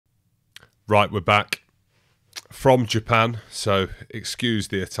Right, we're back from Japan, so excuse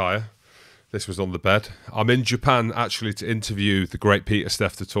the attire. This was on the bed. I'm in Japan actually to interview the great Peter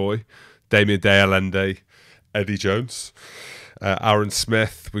Steph-Toy, Damien De Allende, Eddie Jones, Aaron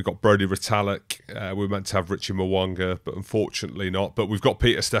Smith. We've got Brodie Retallick. We were meant to have Richie Mwanga, but unfortunately not. But we've got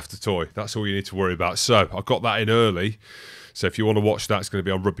Peter Steph-Toy. That's all you need to worry about. So I got that in early. So if you want to watch that, it's going to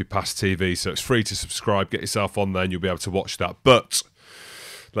be on Rugby Pass TV. So it's free to subscribe. Get yourself on there and you'll be able to watch that. But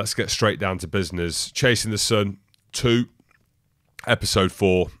let's get straight down to business. Chasing the Sun 2, episode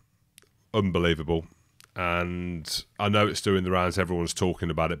 4. Unbelievable. And I know it's doing the rounds. Everyone's talking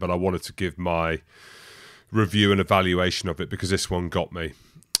about it. But I wanted to give my review and evaluation of it because this one got me.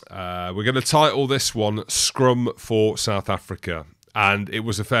 We're going to title this one Scrum for South Africa. And it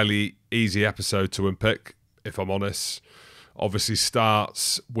was a fairly easy episode to unpick, if I'm honest. Obviously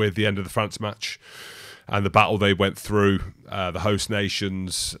starts with the end of the France match and the battle they went through, the host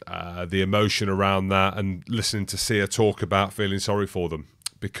nations, the emotion around that, and listening to Sia talk about feeling sorry for them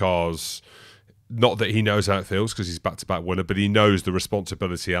because not that he knows how it feels because he's back-to-back winner, but he knows the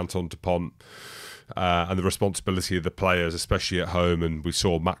responsibility Anton Dupont and the responsibility of the players, especially at home. And we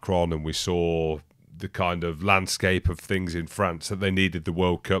saw Macron and we saw the kind of landscape of things in France that they needed the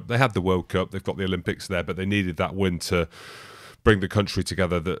World Cup. They had the World Cup, they've got the Olympics there, but they needed that win to bring the country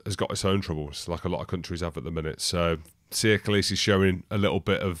together that has got its own troubles, like a lot of countries have at the minute. So Sia Khaleesi's showing a little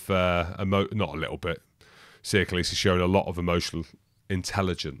bit of, not a little bit, Sia Khaleesi's showing a lot of emotional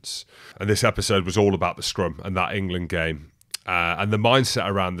intelligence. And this episode was all about the scrum and that England game and the mindset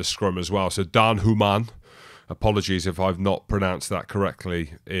around the scrum as well. So Dan Human, apologies if I've not pronounced that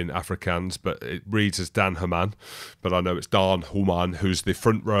correctly in Afrikaans, but it reads as Dan Human, but I know it's Dan Human, who's the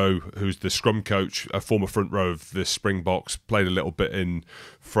front row, who's the scrum coach, a former front row of the Springboks, played a little bit in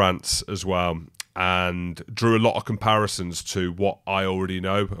France as well, and drew a lot of comparisons to what I already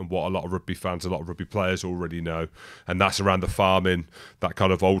know and what a lot of rugby fans, a lot of rugby players already know, and that's around the farming, that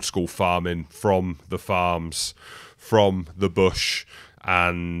kind of old school farming from the farms, from the bush,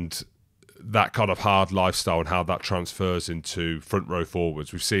 and that kind of hard lifestyle and how that transfers into front row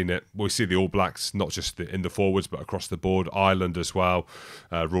forwards. We've seen it. We see the All Blacks, not just in the forwards, but across the board. Ireland as well.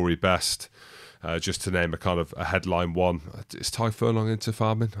 Rory Best, just to name a kind of a headline one. Is Ty Furlong into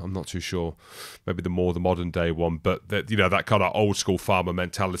farming? I'm not too sure. Maybe the modern day one. But that kind of old school farmer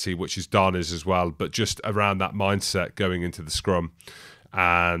mentality, which is Dana's as well. But just around that mindset going into the scrum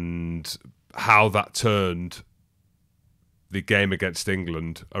and how that turned the game against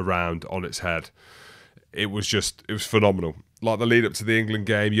England around on its head. It was phenomenal. Like the lead up to the England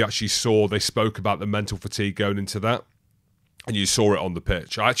game, you actually saw, they spoke about the mental fatigue going into that, and you saw it on the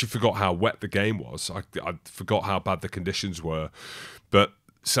pitch. I actually forgot how wet the game was. I forgot how bad the conditions were, but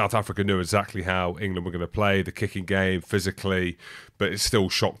South Africa knew exactly how England were going to play, the kicking game, physically, but it still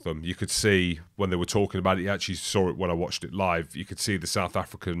shocked them. You could see when they were talking about it, you actually saw it when I watched it live, you could see the South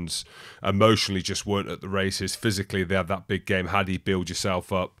Africans emotionally just weren't at the races. Physically, they had that big game. How do you build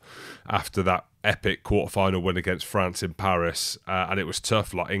yourself up after that epic quarterfinal win against France in Paris? And it was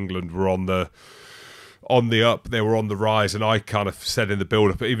tough. Like England were on the up, they were on the rise, and I kind of said in the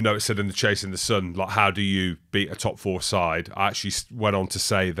build-up, but even though it said in the Chasing the Sun, like how do you beat a top four side, I actually went on to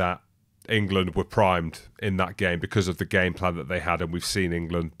say that England were primed in that game because of the game plan that they had, and we've seen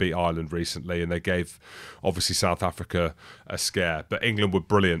England beat Ireland recently, and they gave obviously South Africa a scare, but England were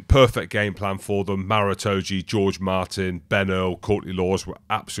brilliant, perfect game plan for them. Maro Itoje, George Martin, Ben Earl, Courtney Laws were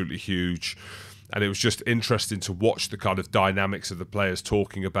absolutely huge. And it was just interesting to watch the kind of dynamics of the players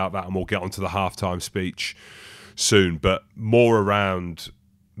talking about that, and we'll get onto the halftime speech soon. But more around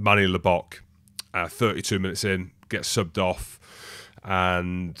Manie Libbok, 32 minutes in, gets subbed off.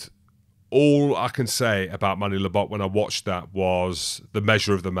 And all I can say about Manie Libbok when I watched that was the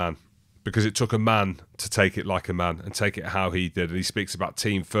measure of the man. Because it took a man to take it like a man and take it how he did. And he speaks about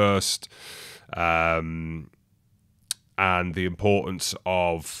team first and the importance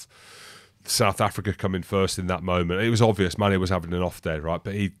of South Africa coming first in that moment. It was obvious Manie was having an off day, right?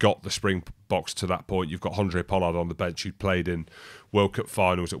 But he got the Springboks to that point. You've got Andre Pollard on the bench who'd played in World Cup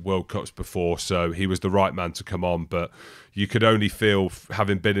finals at World Cups before, so he was the right man to come on. But you could only feel,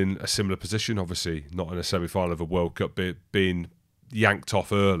 having been in a similar position, obviously not in a semi-final of a World Cup, being yanked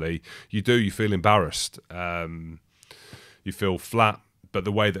off early, you feel embarrassed. You feel flat, but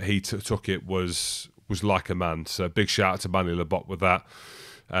the way that he took it was like a man. So big shout out to Manie Libbok with that.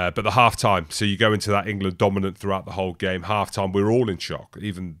 But the half-time, so you go into that England dominant throughout the whole game. Half-time, we were all in shock,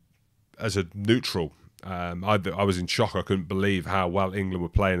 even as a neutral. I was in shock. I couldn't believe how well England were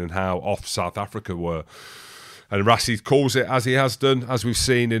playing and how off South Africa were. And Rassie calls it, as he has done, as we've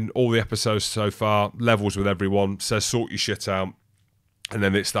seen in all the episodes so far, levels with everyone, says sort your shit out. And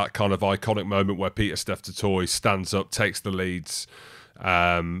then it's that kind of iconic moment where Pieter-Steph du Toit stands up, takes the leads,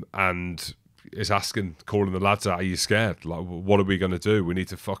 and is calling the lads out, are you scared? Like, what are we going to do? We need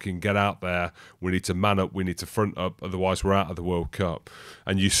to fucking get out there. We need to man up. We need to front up. Otherwise, we're out of the World Cup.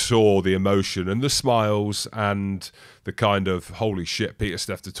 And you saw the emotion and the smiles and the kind of, holy shit,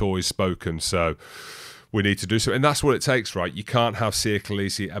 Pieter-Steph du Toit's spoken. So we need to do so. And that's what it takes, right? You can't have Siya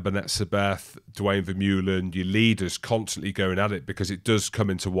Kolisi, Ebenezer Beth, Dwayne Vermeulen, your leaders constantly going at it, because it does come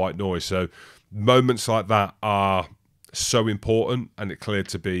into white noise. So moments like that are so important, and it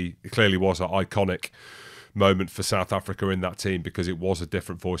clearly was an iconic moment for South Africa in that team, because it was a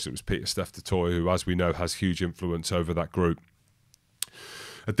different voice. It was Pieter-Steph du Toit, who, as we know, has huge influence over that group.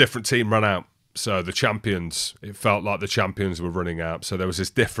 A different team ran out. So the champions, it felt like the champions were running out. So there was this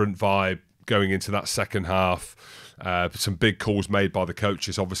different vibe going into that second half. Some big calls made by the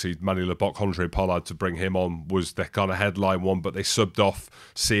coaches. Obviously, Manny Lebok, Andre Pollard, to bring him on was their kind of headline one, but they subbed off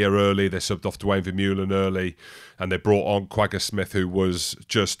Sia early, they subbed off Dwayne Vermeulen early, and they brought on Kwagga Smith, who was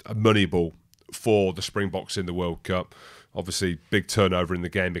just a money ball for the Springboks in the World Cup. Obviously, big turnover in the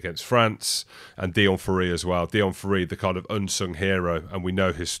game against France, and Dion Fourie as well. Dion Fourie, the kind of unsung hero, and we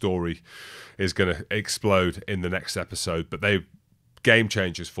know his story is going to explode in the next episode, but they game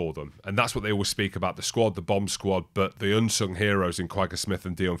changers for them, and that's what they always speak about, the squad, the bomb squad. But the unsung heroes in Kwagga Smith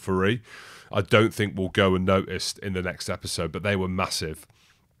and Dion Fourie, I don't think will go unnoticed in the next episode, but they were massive.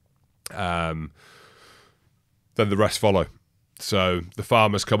 Then the rest follow. So the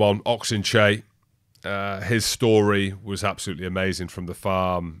farmers come on. Oxen Che, his story was absolutely amazing from the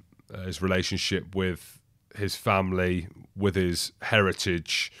farm, his relationship with his family, with his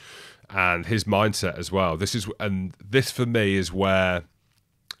heritage, and his mindset as well. This for me is where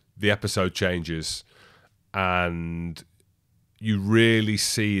the episode changes, and you really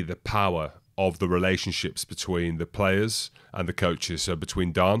see the power of the relationships between the players and the coaches. So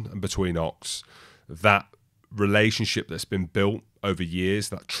between Don and between Ox, that relationship that's been built over years,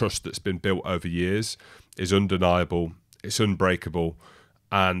 that trust that's been built over years, is undeniable. It's unbreakable,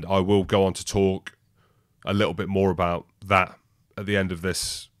 and I will go on to talk a little bit more about that at the end of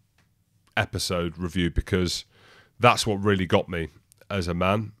this episode review, because that's what really got me as a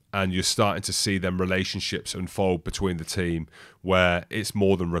man. And you're starting to see them relationships unfold between the team, where it's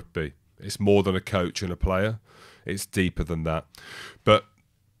more than rugby. It's more than a coach and a player. It's deeper than that. But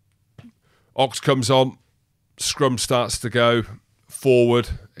Ox comes on, scrum starts to go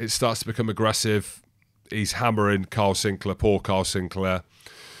forward, it starts to become aggressive. He's hammering Carl Sinclair, poor Carl Sinclair,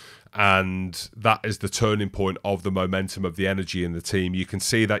 and that is the turning point of the momentum, of the energy in the team. You can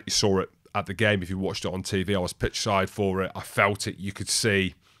see that. You saw it at the game if you watched it on TV. I was pitch side for it. I felt it. You could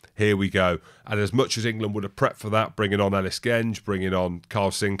see, here we go. And as much as England would have prepped for that, bringing on Ellis Genge, bringing on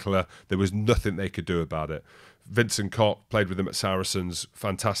Carl Sinclair, there was nothing they could do about it. Vincent Koch played with him at Saracens,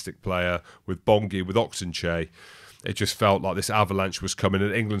 fantastic player, with Bongi, with Oxen Che. It just felt like this avalanche was coming,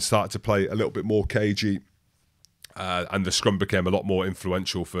 and England started to play a little bit more cagey, and the scrum became a lot more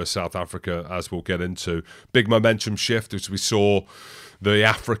influential for South Africa, as we'll get into. Big momentum shift as we saw the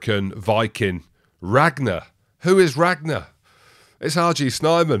African Viking, Ragnar. Who is Ragnar? It's R.G.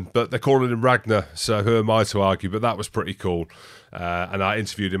 Snyman, but they're calling him Ragnar, so who am I to argue? But that was pretty cool. And I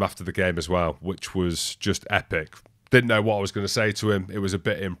interviewed him after the game as well, which was just epic. Didn't know what I was going to say to him. It was a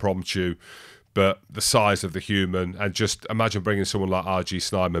bit impromptu, but the size of the human, and just imagine bringing someone like R.G.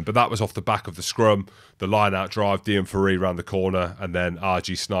 Snyman. But that was off the back of the scrum, the line-out drive, Dion Fourie round the corner, and then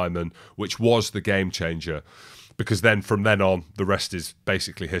R.G. Snyman, which was the game changer. Because then, from then on, the rest is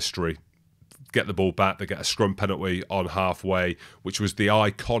basically history. Get the ball back, they get a scrum penalty on halfway, which was the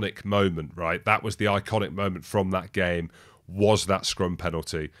iconic moment, right? That was the iconic moment from that game, was that scrum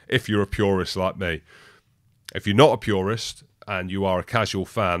penalty, if you're a purist like me. If you're not a purist and you are a casual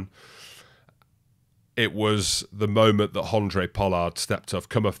fan, it was the moment that Andre Pollard stepped up,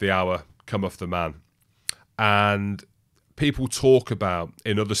 come off the hour, come off the man. And people talk about,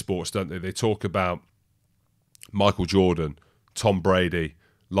 in other sports, don't they? They talk about Michael Jordan, Tom Brady,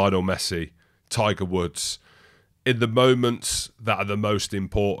 Lionel Messi, Tiger Woods. In the moments that are the most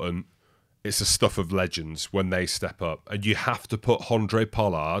important, it's the stuff of legends when they step up. And you have to put Andre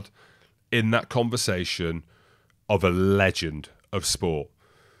Pollard in that conversation of a legend of sport.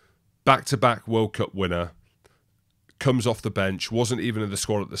 Back-to-back World Cup winner, comes off the bench, wasn't even in the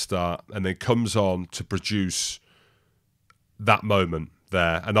squad at the start, and then comes on to produce that moment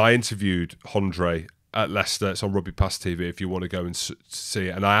there. And I interviewed Andre at Leicester. It's on Rugby Pass TV if you want to go and see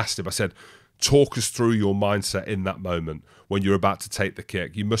it. And I asked him, I said, talk us through your mindset in that moment when you're about to take the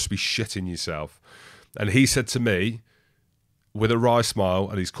kick. You must be shitting yourself. And he said to me, with a wry smile,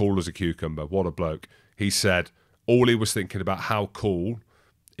 and he's cool as a cucumber, what a bloke, he said, all he was thinking about how cool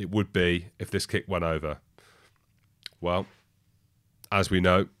it would be if this kick went over. Well, as we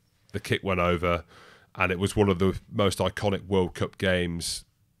know, the kick went over, and it was one of the most iconic World Cup games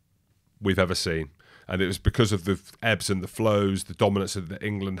we've ever seen. And it was because of the ebbs and the flows, the dominance that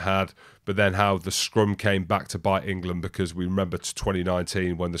England had, but then how the scrum came back to bite England, because we remember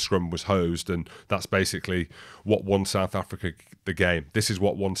 2019 when the scrum was hosed, and that's basically what won South Africa the game. This is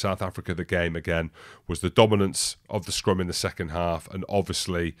what won South Africa the game again, was the dominance of the scrum in the second half, and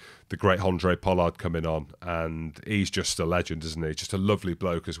obviously the great Andre Pollard coming on. And he's just a legend, isn't he? Just a lovely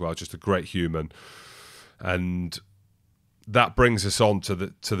bloke as well, just a great human. And that brings us on to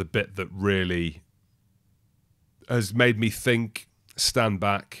the bit that really has made me think, stand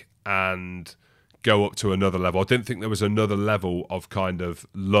back and go up to another level. I didn't think there was another level of kind of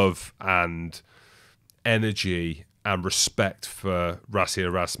love and energy and respect for Rassie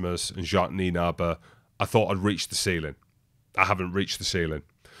Erasmus and Jacques Nienaber. I thought I'd reached the ceiling. I haven't reached the ceiling.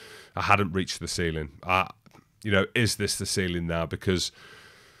 I hadn't reached the ceiling. Is this the ceiling now? Because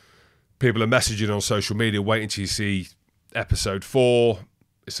people are messaging on social media waiting to see episode 4.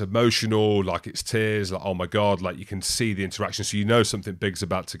 It's emotional, like it's tears, like, oh my God, like you can see the interaction, so you know something big's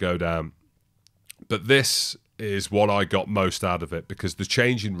about to go down. But this is what I got most out of it, because the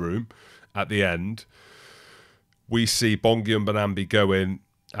changing room at the end, we see Bongi Mbonambi go in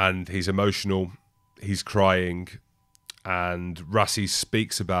and he's emotional, he's crying, and Rassie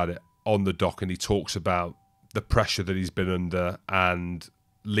speaks about it on the dock, and he talks about the pressure that he's been under and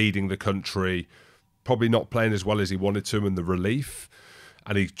leading the country, probably not playing as well as he wanted to, and the relief.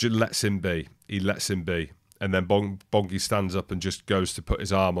 And he just lets him be. He lets him be. And then Bongi stands up and just goes to put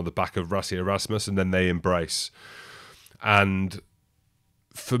his arm on the back of Rassie Erasmus, and then they embrace. And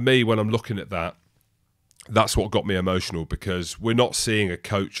for me, when I'm looking at that, that's what got me emotional, because we're not seeing a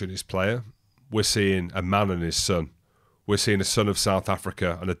coach and his player. We're seeing a man and his son. We're seeing a son of South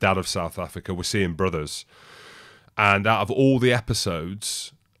Africa and a dad of South Africa. We're seeing brothers. And out of all the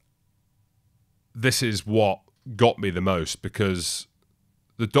episodes, this is what got me the most, because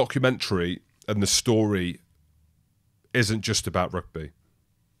the documentary and the story isn't just about rugby.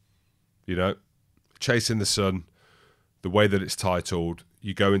 You know, Chasing the Sun, the way that it's titled,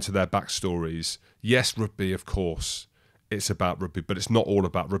 you go into their backstories. Yes, rugby, of course, it's about rugby, but it's not all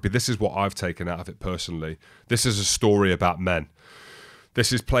about rugby. This is what I've taken out of it personally. This is a story about men.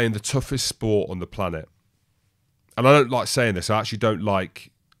 This is playing the toughest sport on the planet. And I don't like saying this. I actually don't like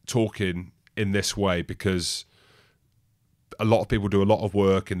talking in this way, because a lot of people do a lot of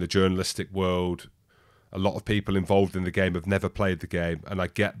work in the journalistic world. A lot of people involved in the game have never played the game, and I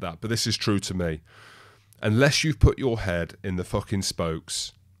get that, but this is true to me. Unless you've put your head in the fucking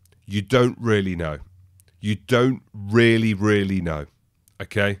spokes, you don't really know. You don't really know,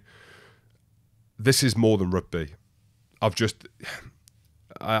 okay? This is more than rugby. I'm trying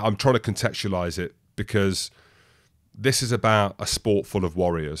to contextualise it, because this is about a sport full of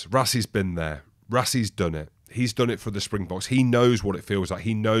warriors. Rassie's been there. Rassie's done it. He's done it for the Springboks. He knows what it feels like.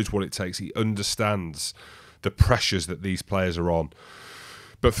 He knows what it takes. He understands the pressures that these players are on.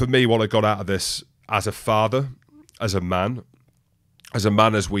 But for me, what I got out of this as a father, as a man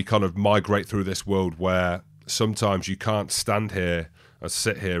as we kind of migrate through this world where sometimes you can't stand here and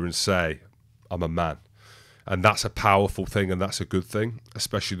sit here and say, I'm a man. And that's a powerful thing, and that's a good thing,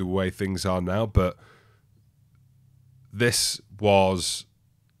 especially the way things are now. But this was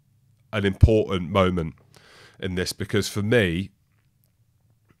an important moment in this, because for me,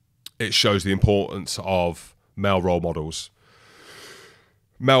 it shows the importance of male role models.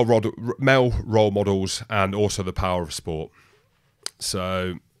 Male role models, and also the power of sport.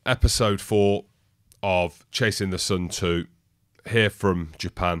 So, episode 4 of Chasing the Sun 2, here from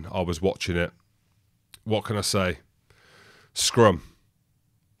Japan. I was watching it. What can I say? Scrum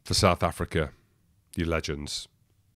for South Africa, you legends.